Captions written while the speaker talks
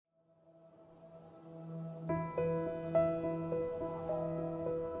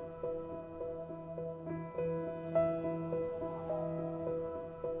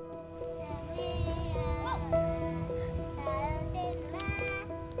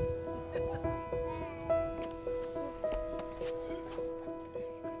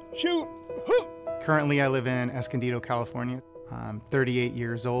shoot. Currently, I live in Escondido, California. I'm 38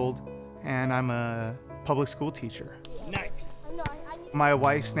 years old, and I'm a public school teacher. Nice. My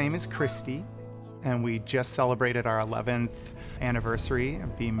wife's name is Christy, and we just celebrated our 11th anniversary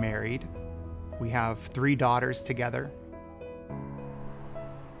of being married. We have 3 daughters together.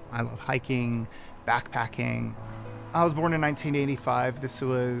 I love hiking, backpacking. I was born in 1985. This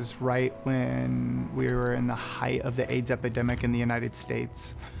was right when we were in the height of the AIDS epidemic in the United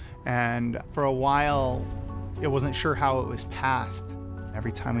States. And for a while, it wasn't sure how it was passed.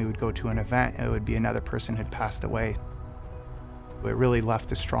 Every time we would go to an event, it would be another person who'd passed away. It really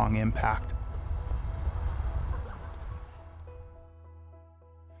left a strong impact.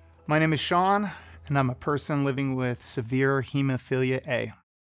 My name is Sean, and I'm a person living with severe hemophilia A.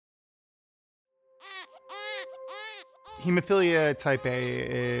 Hemophilia type A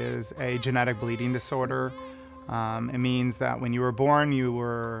is a genetic bleeding disorder. It means that when you were born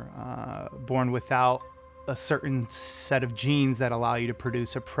without a certain set of genes that allow you to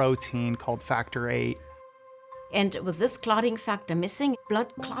produce a protein called factor VIII. And with this clotting factor missing,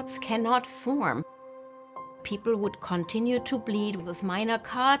 blood clots cannot form. People would continue to bleed with minor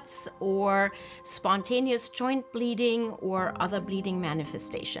cuts or spontaneous joint bleeding or other bleeding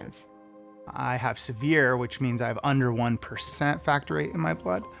manifestations. I have severe, which means I have under 1% factor VIII in my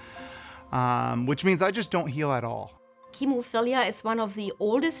blood, which means I just don't heal at all. Hemophilia is one of the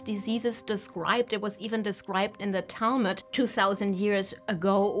oldest diseases described. It was even described in the Talmud 2,000 years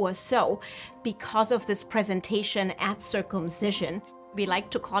ago or so because of this presentation at circumcision. We like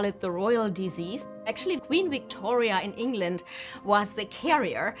to call it the royal disease. Actually, Queen Victoria in England was the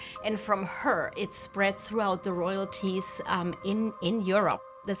carrier, and from her it spread throughout the royalties in Europe.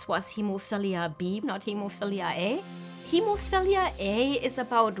 This was hemophilia B, not hemophilia A. Hemophilia A is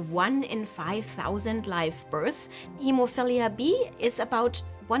about 1 in 5,000 live births. Hemophilia B is about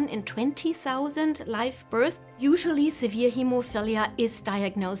 1 in 20,000 live births. Usually severe hemophilia is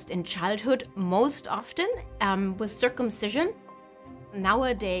diagnosed in childhood, most often with circumcision.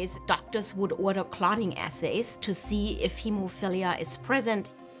 Nowadays, doctors would order clotting assays to see if hemophilia is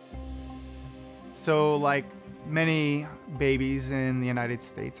present. So like many babies in the United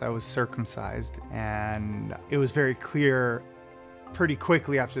States, I was circumcised, and it was very clear pretty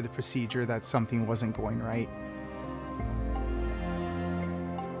quickly after the procedure that something wasn't going right.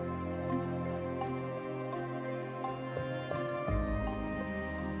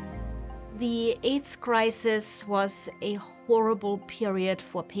 The AIDS crisis was a horrible period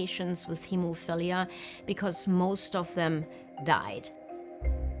for patients with hemophilia because most of them died.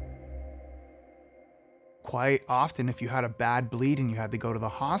 Quite often, if you had a bad bleed and you had to go to the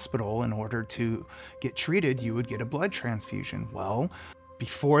hospital in order to get treated, you would get a blood transfusion. Well,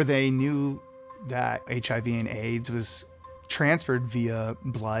 before they knew that HIV and AIDS was transferred via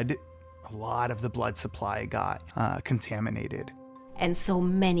blood, a lot of the blood supply got contaminated. And so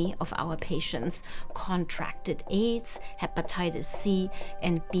many of our patients contracted AIDS, hepatitis C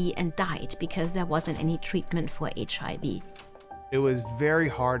and B, and died because there wasn't any treatment for HIV. It was very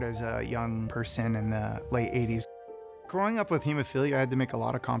hard as a young person in the late 80s. Growing up with hemophilia, I had to make a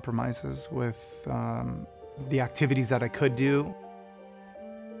lot of compromises with the activities that I could do.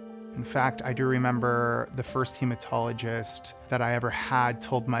 In fact, I do remember the first hematologist that I ever had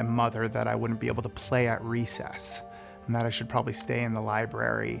told my mother that I wouldn't be able to play at recess and that I should probably stay in the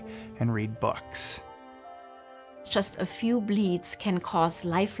library and read books. Just a few bleeds can cause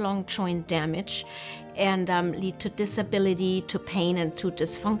lifelong joint damage and lead to disability, to pain, and to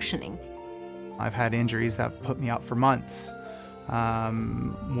dysfunctioning. I've had injuries that put me out for months,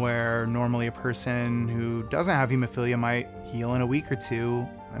 where normally a person who doesn't have hemophilia might heal in a week or 2.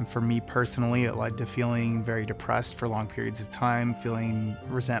 And for me personally, it led to feeling very depressed for long periods of time, feeling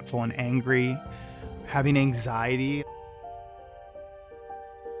resentful and angry, having anxiety.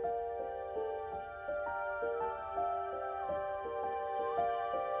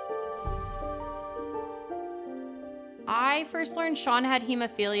 I first learned Sean had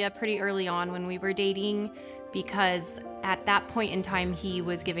hemophilia pretty early on when we were dating because at that point in time he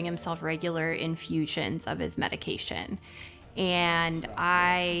was giving himself regular infusions of his medication. And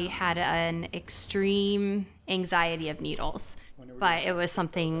I had an extreme anxiety of needles, but it was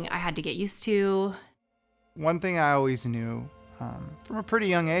something I had to get used to. One thing I always knew from a pretty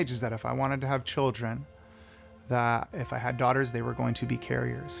young age is that if I wanted to have children, that if I had daughters, they were going to be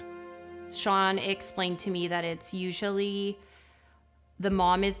carriers. Sean explained to me that it's usually the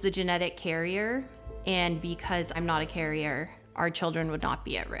mom is the genetic carrier, and because I'm not a carrier, our children would not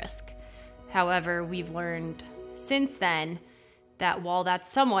be at risk. However, we've learned since then that while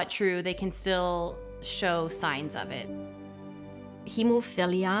that's somewhat true, they can still show signs of it.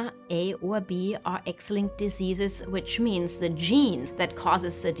 Hemophilia A or B are X-linked diseases, which means the gene that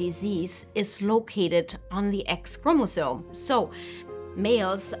causes the disease is located on the X chromosome. So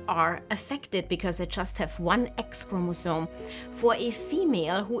males are affected because they just have one X chromosome. For a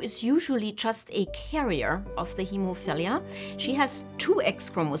female who is usually just a carrier of the hemophilia, she has two X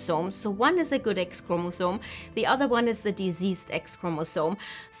chromosomes. So one is a good X chromosome, the other one is the diseased X chromosome.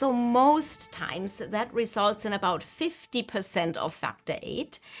 So most times that results in about 50% of factor VIII,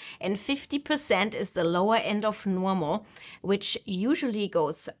 and 50% is the lower end of normal, which usually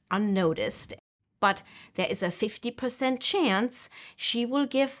goes unnoticed. But there is a 50% chance she will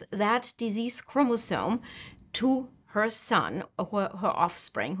give that disease chromosome to her son or her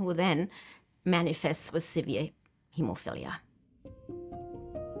offspring, who then manifests with severe hemophilia.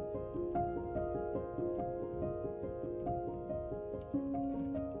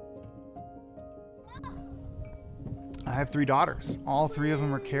 I have 3 daughters. All 3 of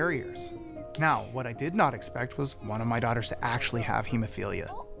them are carriers. Now, what I did not expect was one of my daughters to actually have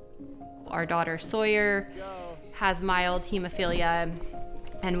hemophilia. Our daughter Sawyer has mild hemophilia,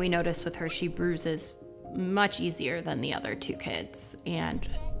 and we notice with her she bruises much easier than the other 2 kids, and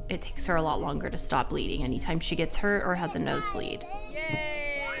it takes her a lot longer to stop bleeding anytime she gets hurt or has a nosebleed.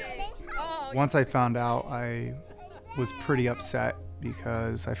 Once I found out, I was pretty upset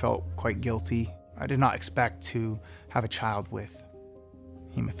because I felt quite guilty. I did not expect to have a child with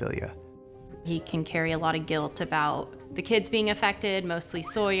hemophilia. He can carry a lot of guilt about the kids being affected, mostly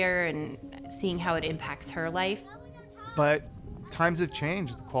Sawyer, and seeing how it impacts her life. But times have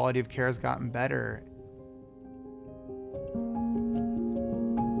changed. The quality of care has gotten better.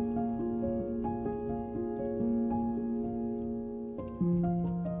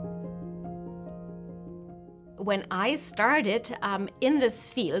 When I started in this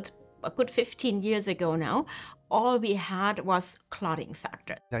field, a good 15 years ago now, all we had was clotting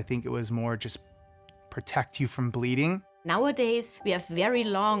factor. I think it was more just protect you from bleeding. Nowadays, we have very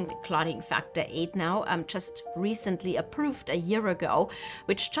long clotting factor VIII now, just recently approved a year ago,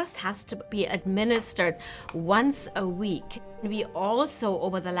 which just has to be administered once a week. We also,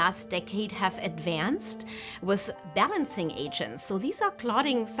 over the last decade, have advanced with balancing agents. So these are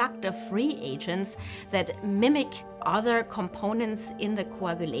clotting factor-free agents that mimic other components in the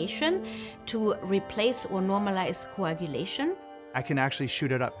coagulation to replace or normalize coagulation. I can actually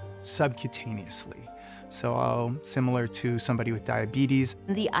shoot it up subcutaneously. So similar to somebody with diabetes.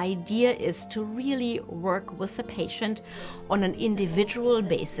 The idea is to really work with the patient on an individual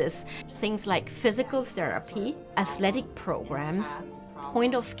basis. Things like physical therapy, athletic programs,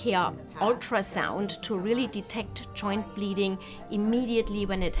 point of care ultrasound to really detect joint bleeding immediately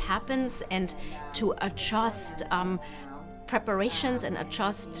when it happens and to adjust preparations and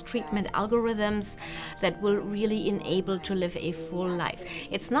adjust treatment algorithms that will really enable to live a full life.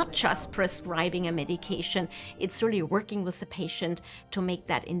 It's not just prescribing a medication, it's really working with the patient to make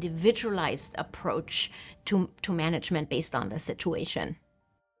that individualized approach to management based on the situation.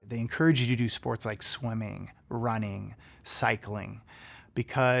 They encourage you to do sports like swimming, running, cycling,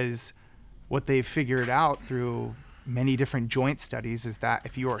 because what they've figured out through many different joint studies is that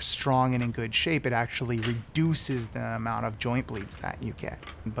if you are strong and in good shape, it actually reduces the amount of joint bleeds that you get.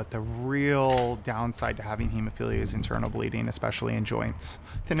 But the real downside to having hemophilia is internal bleeding, especially in joints.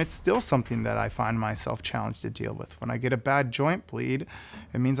 And it's still something that I find myself challenged to deal with. When I get a bad joint bleed,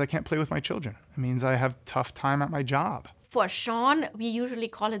 it means I can't play with my children. It means I have a tough time at my job. For Sean, we usually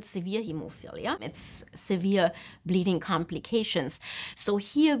call it severe hemophilia. It's severe bleeding complications. So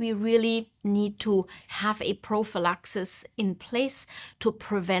here we really need to have a prophylaxis in place to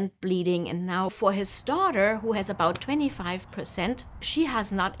prevent bleeding. And now for his daughter, who has about 25%, she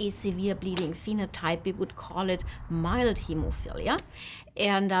has not a severe bleeding phenotype. We would call it mild hemophilia.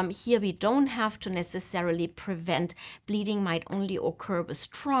 And here we don't have to necessarily prevent. Bleeding might only occur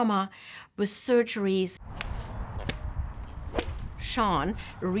with trauma, with surgeries. Sean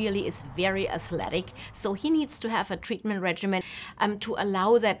really is very athletic, so he needs to have a treatment regimen to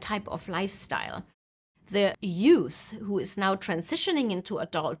allow that type of lifestyle. The youth who is now transitioning into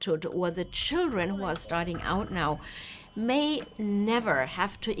adulthood, or the children who are starting out now, may never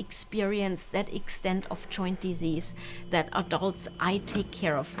have to experience that extent of joint disease that adults I take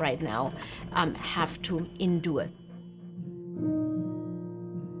care of right now have to endure.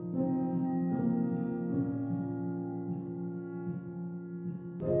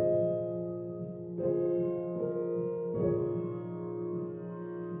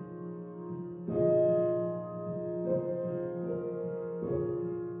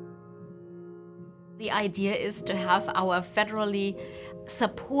 The idea is to have our federally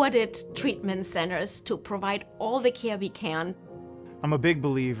supported treatment centers to provide all the care we can. I'm a big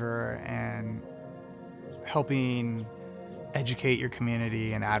believer in helping educate your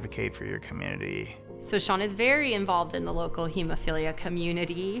community and advocate for your community. So Sean is very involved in the local hemophilia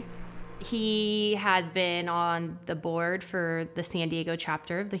community. He has been on the board for the San Diego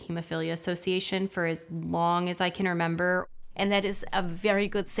chapter of the Hemophilia Association for as long as I can remember. And that is a very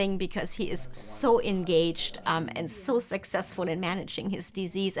good thing because he is so engaged and so successful in managing his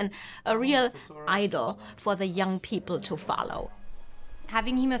disease, and a real idol for the young people to follow.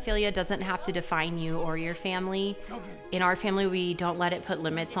 Having hemophilia doesn't have to define you or your family. In our family, we don't let it put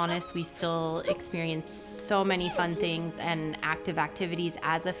limits on us. We still experience so many fun things and active activities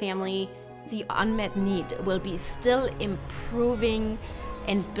as a family. The unmet need will be still improving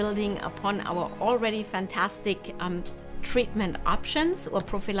and building upon our already fantastic treatment options or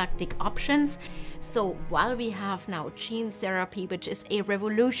prophylactic options. So while we have now gene therapy, which is a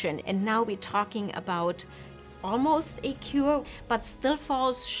revolution, and now we're talking about almost a cure, but still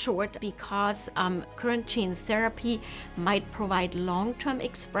falls short because current gene therapy might provide long-term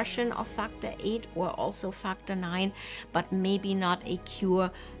expression of factor 8 or also factor 9, but maybe not a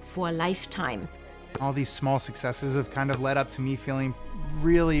cure for a lifetime. All these small successes have kind of led up to me feeling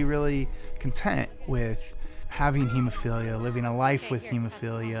really, really content with having hemophilia, living a life with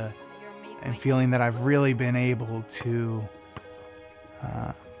hemophilia, and feeling that I've really been able to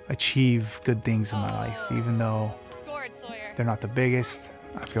achieve good things in my life. Even though they're not the biggest,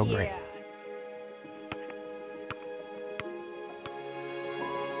 I feel great.